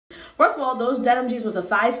First of all, those denim jeans was a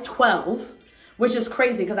size 12, which is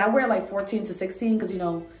crazy because I wear like 14 to 16 because, you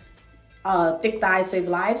know, thick thighs save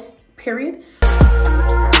lives, period.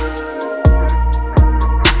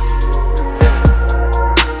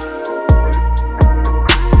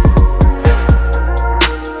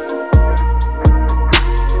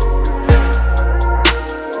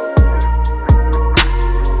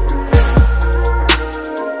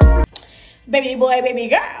 Baby boy, baby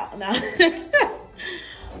girl. No.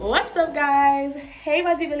 What's up, guys? Hey,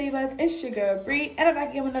 my diva believers, it's your girl Bree, and I'm back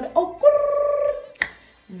again with another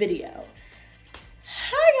video.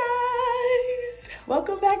 Hi guys,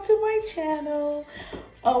 welcome back to my channel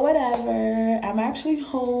or whatever. I'm actually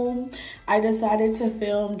home. I decided to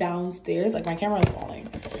film downstairs. Like, my camera is falling.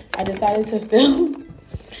 I decided to film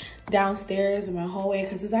downstairs in my hallway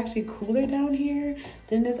because it's actually cooler down here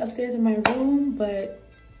than it is upstairs in my room, but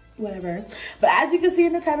whatever. But as you can see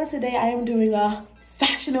in the title today, I am doing a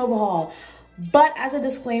fashion overhaul. But as a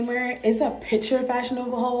disclaimer, it's a picture fashion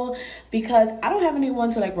overhaul because I don't have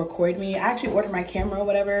anyone to like record me. I actually ordered my camera or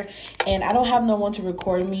whatever, and I don't have no one to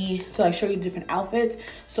record me to like show you different outfits.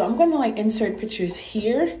 So I'm gonna like insert pictures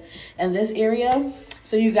here in this area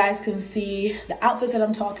so you guys can see the outfits that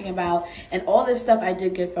I'm talking about and all this stuff I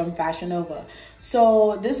did get from Fashion Nova.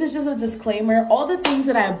 So this is just a disclaimer. All the things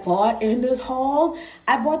that I bought in this haul,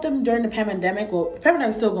 I bought them during the pandemic. Well, the pandemic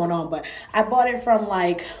is still going on, but I bought it from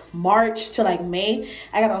like March to like May.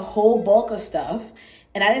 I got a whole bulk of stuff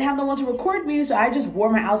and I didn't have no one to record me, so I just wore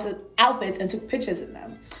my outfits and took pictures in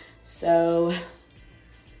them. So,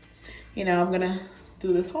 you know, I'm gonna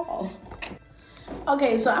do this haul.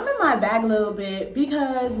 Okay, so I'm in my bag a little bit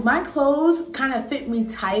because my clothes kind of fit me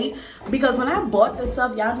tight, because when I bought this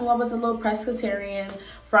stuff, y'all knew I was a little pescatarian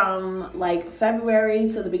from like February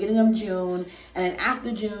to the beginning of June, and then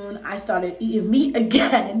after June I started eating meat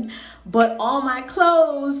again, but all my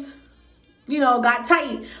clothes, you know, got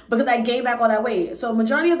tight because I gained back all that weight. So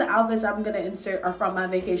majority of the outfits I'm gonna insert are from my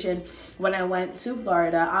vacation when I went to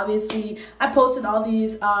Florida. Obviously I posted all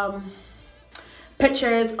these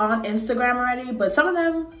pictures on Instagram already, but some of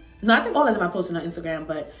them, no, I think all of them I posted on Instagram,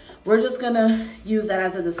 but we're just gonna use that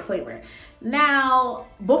as a disclaimer. Now,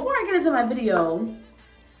 before I get into my video,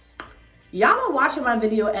 y'all are watching my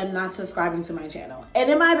video and not subscribing to my channel.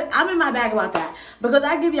 And I'm in my bag about that because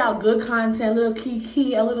I give y'all good content, a little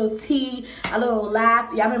kiki, a little tea, a little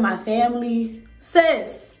laugh. Y'all in my family.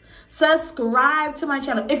 Sis, subscribe to my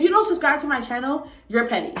channel. If you don't subscribe to my channel, you're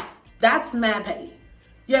petty. That's mad petty.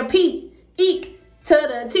 You're P-E to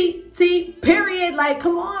the T, period. Like,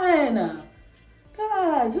 come on.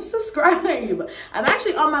 God, just subscribe. I'm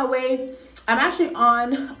actually on my way. I'm actually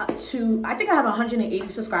on to, I think I have 180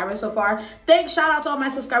 subscribers so far. Shout out to all my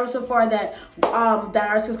subscribers so far that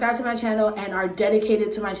are subscribed to my channel and are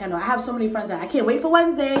dedicated to my channel. I have so many friends that I can't wait for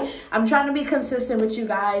Wednesday. I'm trying to be consistent with you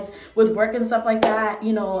guys with work and stuff like that.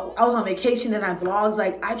 You know, I was on vacation and I vlogs.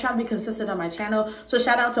 Like, I try to be consistent on my channel. So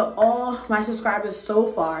shout out to all my subscribers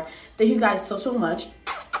so far. Thank you guys so much.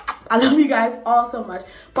 I love you guys all so much.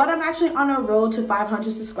 But I'm actually on a road to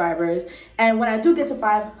 500 subscribers. And when I do get to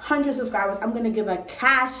 500 subscribers, I'm going to give a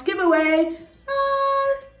cash giveaway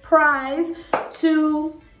prize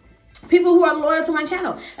to people who are loyal to my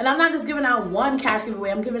channel. And I'm not just giving out one cash giveaway.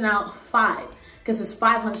 I'm giving out 5 because it's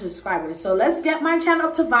 500 subscribers. So let's get my channel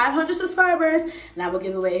up to 500 subscribers. And I will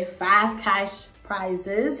give away 5 cash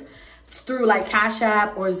prizes through like Cash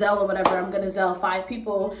App or Zelle or whatever. I'm going to Zelle 5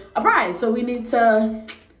 people a prize. So we need to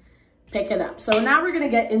pick it up. So now we're gonna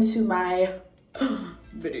get into my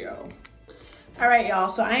video. All right, y'all,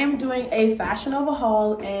 so I am doing a Fashion Nova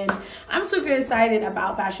haul, and I'm super excited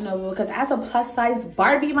about Fashion Nova because as a plus size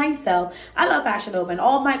Barbie myself, I love Fashion Nova, and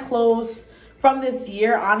all my clothes from this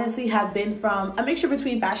year honestly have been from a mixture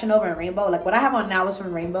between Fashion Nova and Rainbow. Like, what I have on now is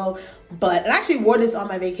from Rainbow, but I actually wore this on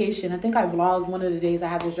my vacation. I think I vlogged one of the days I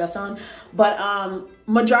had this dress on, but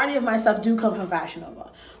majority of my stuff do come from Fashion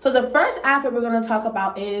Nova. So the first outfit we're gonna talk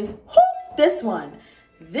about is this one.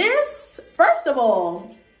 This, first of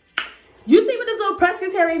all, you see with this little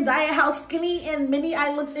pescatarian diet how skinny and mini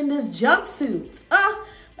I looked in this jumpsuit.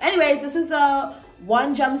 Anyways, this is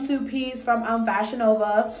one jumpsuit piece from Fashion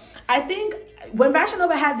Nova. I think when Fashion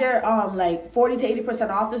Nova had their like 40 to 80%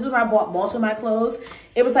 off, this is where I bought most of my clothes.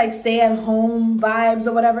 It was like stay at home vibes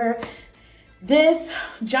or whatever. This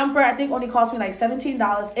jumper I think only cost me like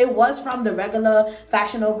 $17. It was from the regular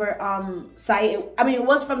Fashion Nova site. It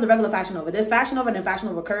was from the regular Fashion Nova. There's Fashion Nova and then Fashion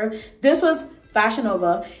Nova Curve. This was Fashion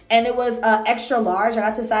Nova, and it was extra large. I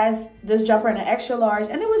got the size, this jumper in an extra large,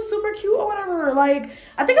 and it was super cute or whatever. Like,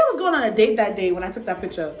 I think I was going on a date that day when I took that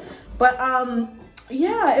picture. But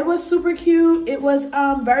yeah, it was super cute. It was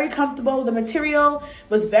very comfortable. The material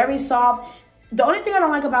was very soft. The only thing I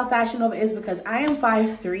don't like about Fashion Nova is because I am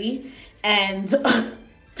 5'3" and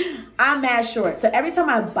I'm mad short. So every time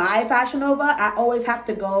I buy Fashion Nova, I always have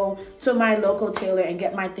to go to my local tailor and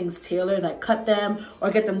get my things tailored, like cut them or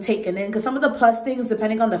get them taken in. Because some of the plus things,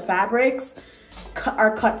 depending on the fabrics,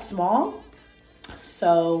 are cut small.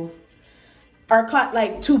 So, are cut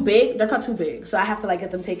like too big. They're cut too big. So I have to like get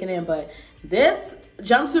them taken in. But this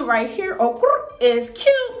jumpsuit right here, is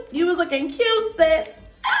cute. You was looking cute, sis.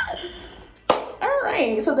 All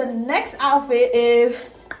right, so the next outfit is this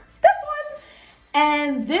one.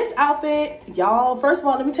 And this outfit, y'all, first of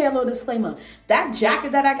all, let me tell you a little disclaimer. That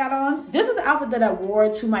jacket that I got on, this is the outfit that I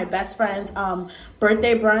wore to my best friend's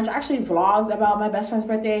birthday brunch. I actually vlogged about my best friend's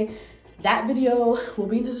birthday. That video will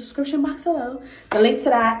be in the description box below. The link to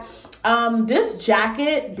that. This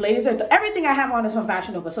jacket, blazer, everything I have on is from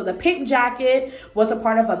Fashion Nova. So the pink jacket was a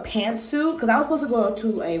part of a pantsuit because I was supposed to go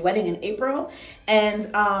to a wedding in April.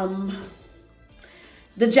 And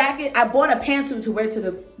the jacket, I bought a pantsuit to wear to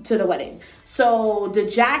the wedding. So the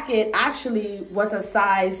jacket actually was a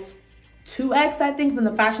size 2X, I think, from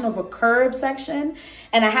the Fashion Nova Curve section.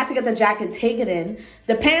 And I had to get the jacket taken in.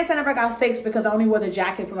 The pants I never got fixed because I only wore the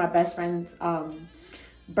jacket for my best friend's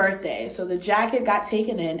birthday. So the jacket got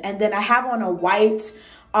taken in. And then I have on a white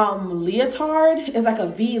leotard. It's like a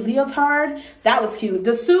V leotard. That was cute.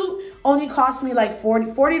 The suit only cost me like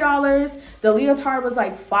 $40. The leotard was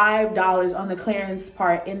like $5 on the clearance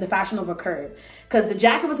part in the Fashion Nova Curve. Because the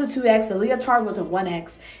jacket was a 2X, the leotard was a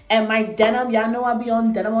 1X. And my denim, y'all know I be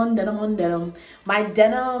on denim on denim on denim. My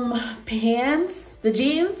denim pants, the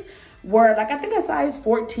jeans, were like, I think a size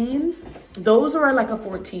 14. Those were like a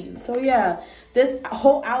 14. So yeah, this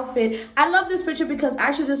whole outfit, I love this picture because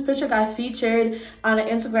actually this picture got featured on an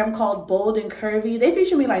Instagram called Bold and Curvy. They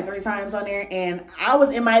featured me like 3 times on there, and I was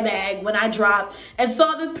in my bag when I dropped and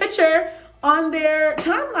saw this picture on their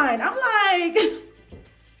timeline. I'm like,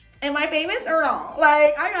 am I famous or wrong?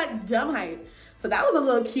 Like, I got dumb hype. So that was a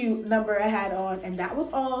little cute number I had on, and that was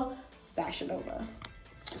all Fashion Nova.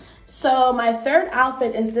 So my third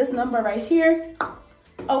outfit is this number right here.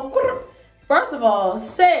 Oh, first of all,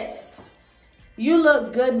 sis, you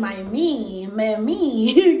look good, mammy.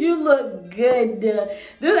 You look good.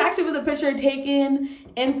 This actually was a picture taken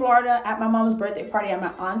in Florida at my mom's birthday party at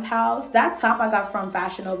my aunt's house. That top I got from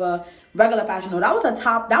Fashion Nova, regular Fashion Nova. That was a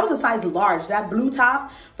top, that was a size large, that blue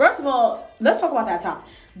top. First of all, let's talk about that top.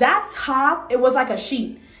 That top, it was like a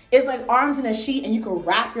sheet. It's like arms in a sheet and you can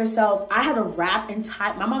wrap yourself. I had to wrap and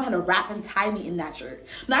tie, my mom had to wrap and tie me in that shirt.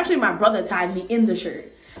 No, actually my brother tied me in the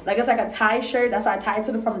shirt. Like, it's like a tie shirt. That's why I tied it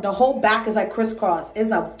to the front. The whole back is like crisscross.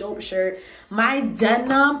 It's a dope shirt. My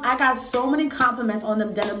denim, I got so many compliments on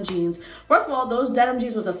them denim jeans. First of all, those denim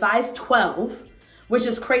jeans was a size 12, which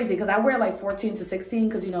is crazy because I wear like 14 to 16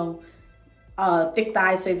 because, you know, thick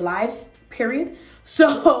thighs save lives, period.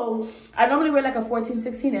 So I normally wear like a 14,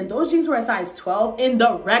 16, and those jeans were a size 12 in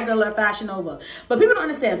the regular Fashion Nova. But people don't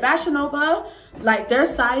understand. Fashion Nova, like, their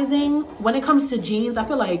sizing, when it comes to jeans, I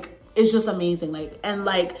feel like it's just amazing. Like, and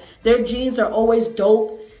like, their jeans are always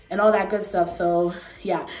dope and all that good stuff. So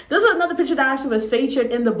yeah, this is another picture that actually was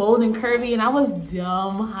featured in the Bold and Curvy, and I was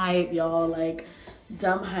dumb hype, y'all. Like,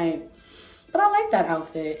 dumb hype. But I like that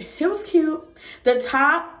outfit. It was cute. The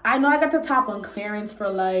top, I know I got the top on clearance for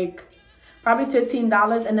like probably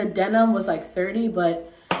 $15, and the denim was like 30,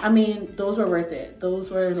 but I mean, those were worth it. Those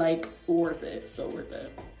were like worth it. So worth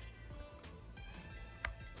it.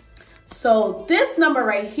 So this number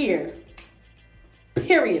right here,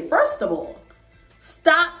 period. First of all,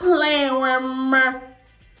 stop playing with me.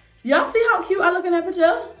 Y'all see how cute I look in that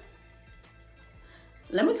picture?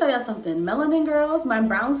 Let me tell y'all something. Melanin girls, my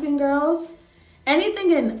brown skin girls,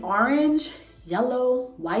 anything in orange,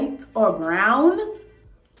 yellow, white, or brown,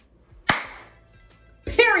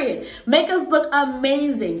 period, make us look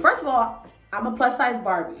amazing. First of all, I'm a plus size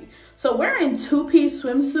Barbie. So wearing 2-piece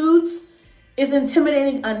swimsuits is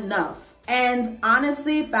intimidating enough. And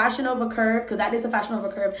honestly, Fashion Nova Curve, because that is a Fashion Nova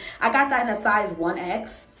Curve, I got that in a size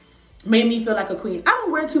 1X. Made me feel like a queen. I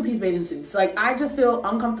don't wear 2-piece bathing suits. Like, I just feel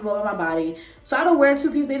uncomfortable with my body. So I don't wear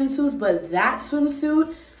 2-piece bathing suits, but that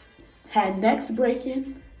swimsuit had necks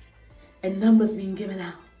breaking and numbers being given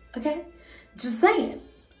out. Okay? Just saying.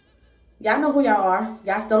 Y'all know who y'all are.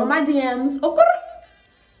 Y'all still in my DMs. Okay.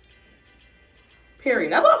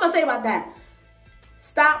 Period. That's what I'm gonna say about that.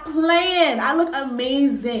 Stop playing. I look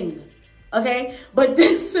amazing. Okay? But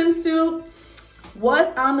this swimsuit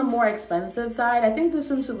was on the more expensive side. I think this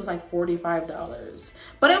swimsuit was like $45,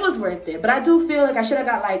 but it was worth it. But I do feel like I should have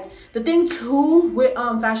got, like, the thing too with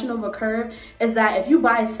Fashion Nova Curve is that if you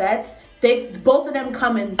buy sets, both of them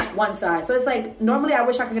come in one size. So it's like, normally I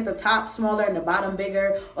wish I could get the top smaller and the bottom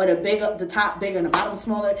bigger, or the top bigger and the bottom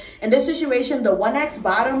smaller. In this situation, the 1X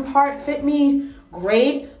bottom part fit me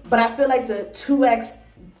great, but I feel like the 2X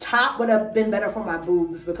top would have been better for my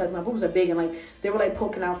boobs, because my boobs are big and like they were like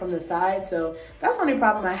poking out from the side. So that's the only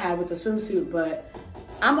problem I had with the swimsuit. But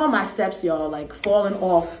I'm on my steps, y'all, like falling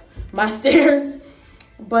off my stairs.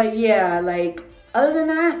 But yeah, like, other than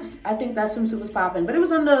that, I think that swimsuit was popping, but it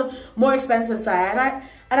was on the more expensive side.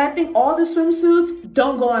 And I think all the swimsuits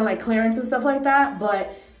don't go on like clearance and stuff like that,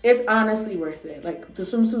 but it's honestly worth it. Like, the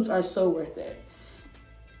swimsuits are so worth it.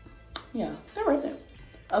 Yeah, they're worth it.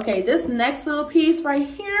 Okay, this next little piece right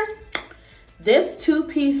here, this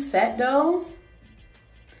 2-piece set though,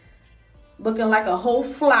 looking like a whole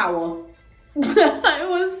flower. It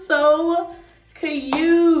was so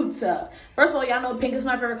cute. First of all, y'all know pink is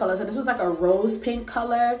my favorite color, so this was like a rose pink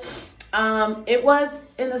color. It was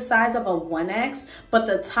in the size of a 1X, but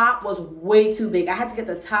the top was way too big. I had to get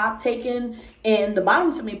the top taken, and the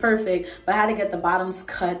bottoms fit me perfect, but I had to get the bottoms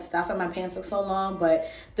cut. That's why my pants look so long.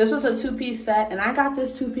 But this was a 2-piece set, and I got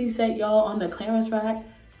this 2-piece set, y'all, on the clearance rack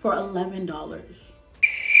for $11.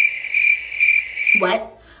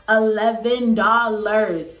 What?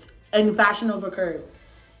 $11 in Fashion Nova Curve.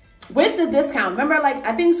 With the discount, remember, like,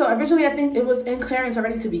 I think so originally, I think it was in clearance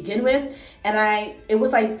already to begin with, and it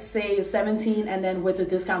was like, say 17, and then with the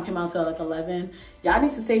discount came out to like 11. Y'all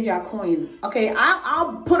need to save y'all coin. Okay,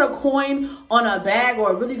 I'll put a coin on a bag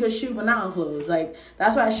or a really good shoe, but not on clothes. Like,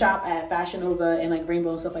 that's why I shop at Fashion Nova and like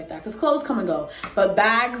Rainbow and stuff like that, because clothes come and go, but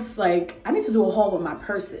bags, like, I need to do a haul with my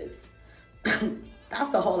purses. That's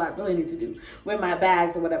the haul I really need to do with my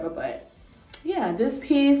bags or whatever. But yeah, this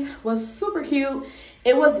piece was super cute.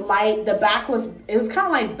 It was light. The back was, it was kind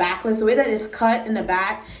of like backless. The way that it's cut in the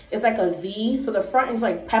back is like a V. So the front is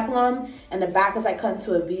like peplum and the back is like cut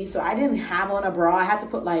into a V. So I didn't have on a bra. I had to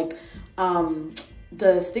put like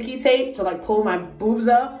the sticky tape to like pull my boobs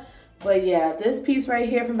up. But yeah, this piece right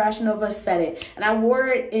here from Fashion Nova set it. And I wore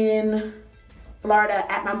it in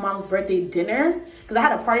Florida at my mom's birthday dinner, because I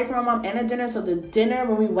had a party for my mom and a dinner. So the dinner,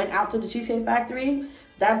 when we went out to the Cheesecake Factory,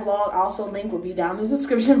 that vlog also link will be down in the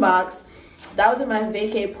description box. That was in my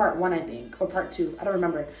vacay part 1, I think, or part 2. I don't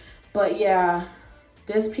remember. But yeah,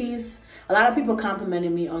 this piece, a lot of people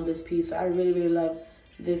complimented me on this piece. So I really, really love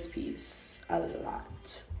this piece a lot.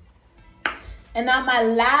 And now my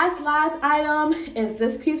last item is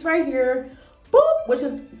this piece right here. Boop, which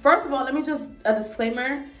is, first of all, let me just, a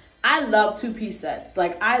disclaimer. I love 2-piece sets.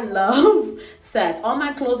 Like, I love sets. All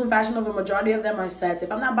my clothes in Fashion Nova, majority of them are sets.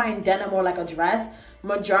 If I'm not buying denim or like a dress,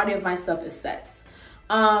 majority of my stuff is sets.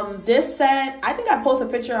 This set, I think I posted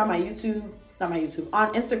a picture on my YouTube, not my YouTube,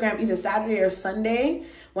 on Instagram either Saturday or Sunday,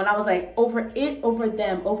 when I was like, over it, over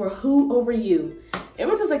them, over who, over you. It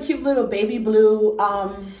was just a cute little baby blue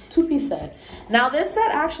 2-piece set. Now this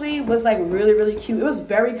set actually was like really, really cute. It was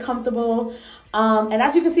very comfortable. And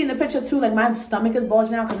as you can see in the picture too, like my stomach is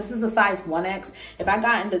bulging out because this is a size 1X. If I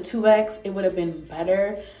got in the 2X, it would have been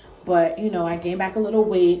better. But you know, I gained back a little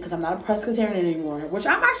weight because I'm not a pescatarian anymore, which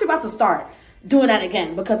I'm actually about to start doing that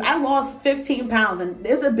again, because I lost 15 pounds and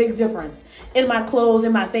there's a big difference in my clothes,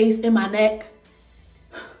 in my face, in my neck.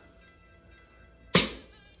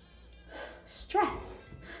 Stress.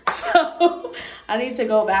 So I need to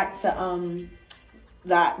go back to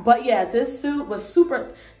that. But yeah, this suit was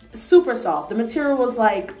super soft. The material was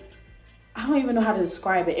like, I don't even know how to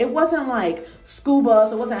describe it. It wasn't like scuba,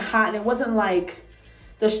 so it wasn't hot, and it wasn't like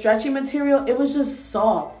the stretchy material. It was just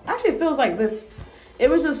soft. Actually, it feels like this. It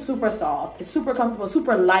was just super soft. It's super comfortable,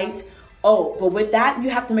 super light. Oh, but with that, you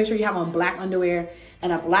have to make sure you have on black underwear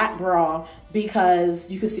and a black bra, because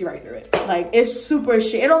you can see right through it. Like, it's super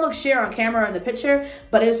sheer. It don't look sheer on camera in the picture,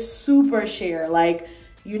 but it's super sheer. Like,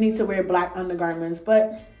 you need to wear black undergarments.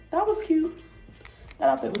 But that was cute. That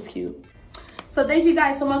outfit was cute. So thank you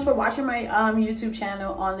guys so much for watching my YouTube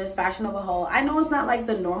channel on this Fashion Nova haul. I know it's not like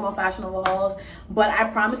the normal Fashion Nova hauls, but I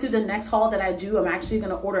promise you the next haul that I do, I'm actually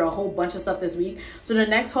going to order a whole bunch of stuff this week. So the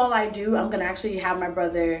next haul I do, I'm going to actually have my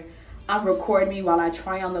brother record me while I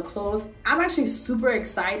try on the clothes. I'm actually super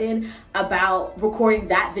excited about recording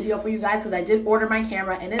that video for you guys, because I did order my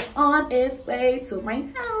camera and it's on its way to my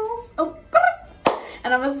house. Oh,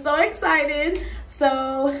 and I'm so excited.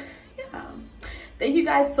 So yeah. Thank you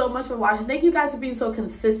guys so much for watching. Thank you guys for being so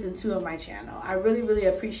consistent too on my channel. I really, really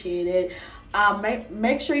appreciate it.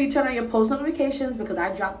 Make sure you turn on your post notifications, because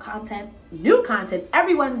I drop content, new content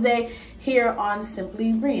every Wednesday here on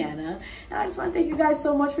Simply Briana. And I just want to thank you guys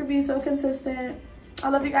so much for being so consistent. I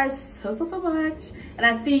love you guys so, so, so much. And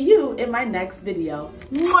I see you in my next video.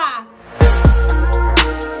 Mwah!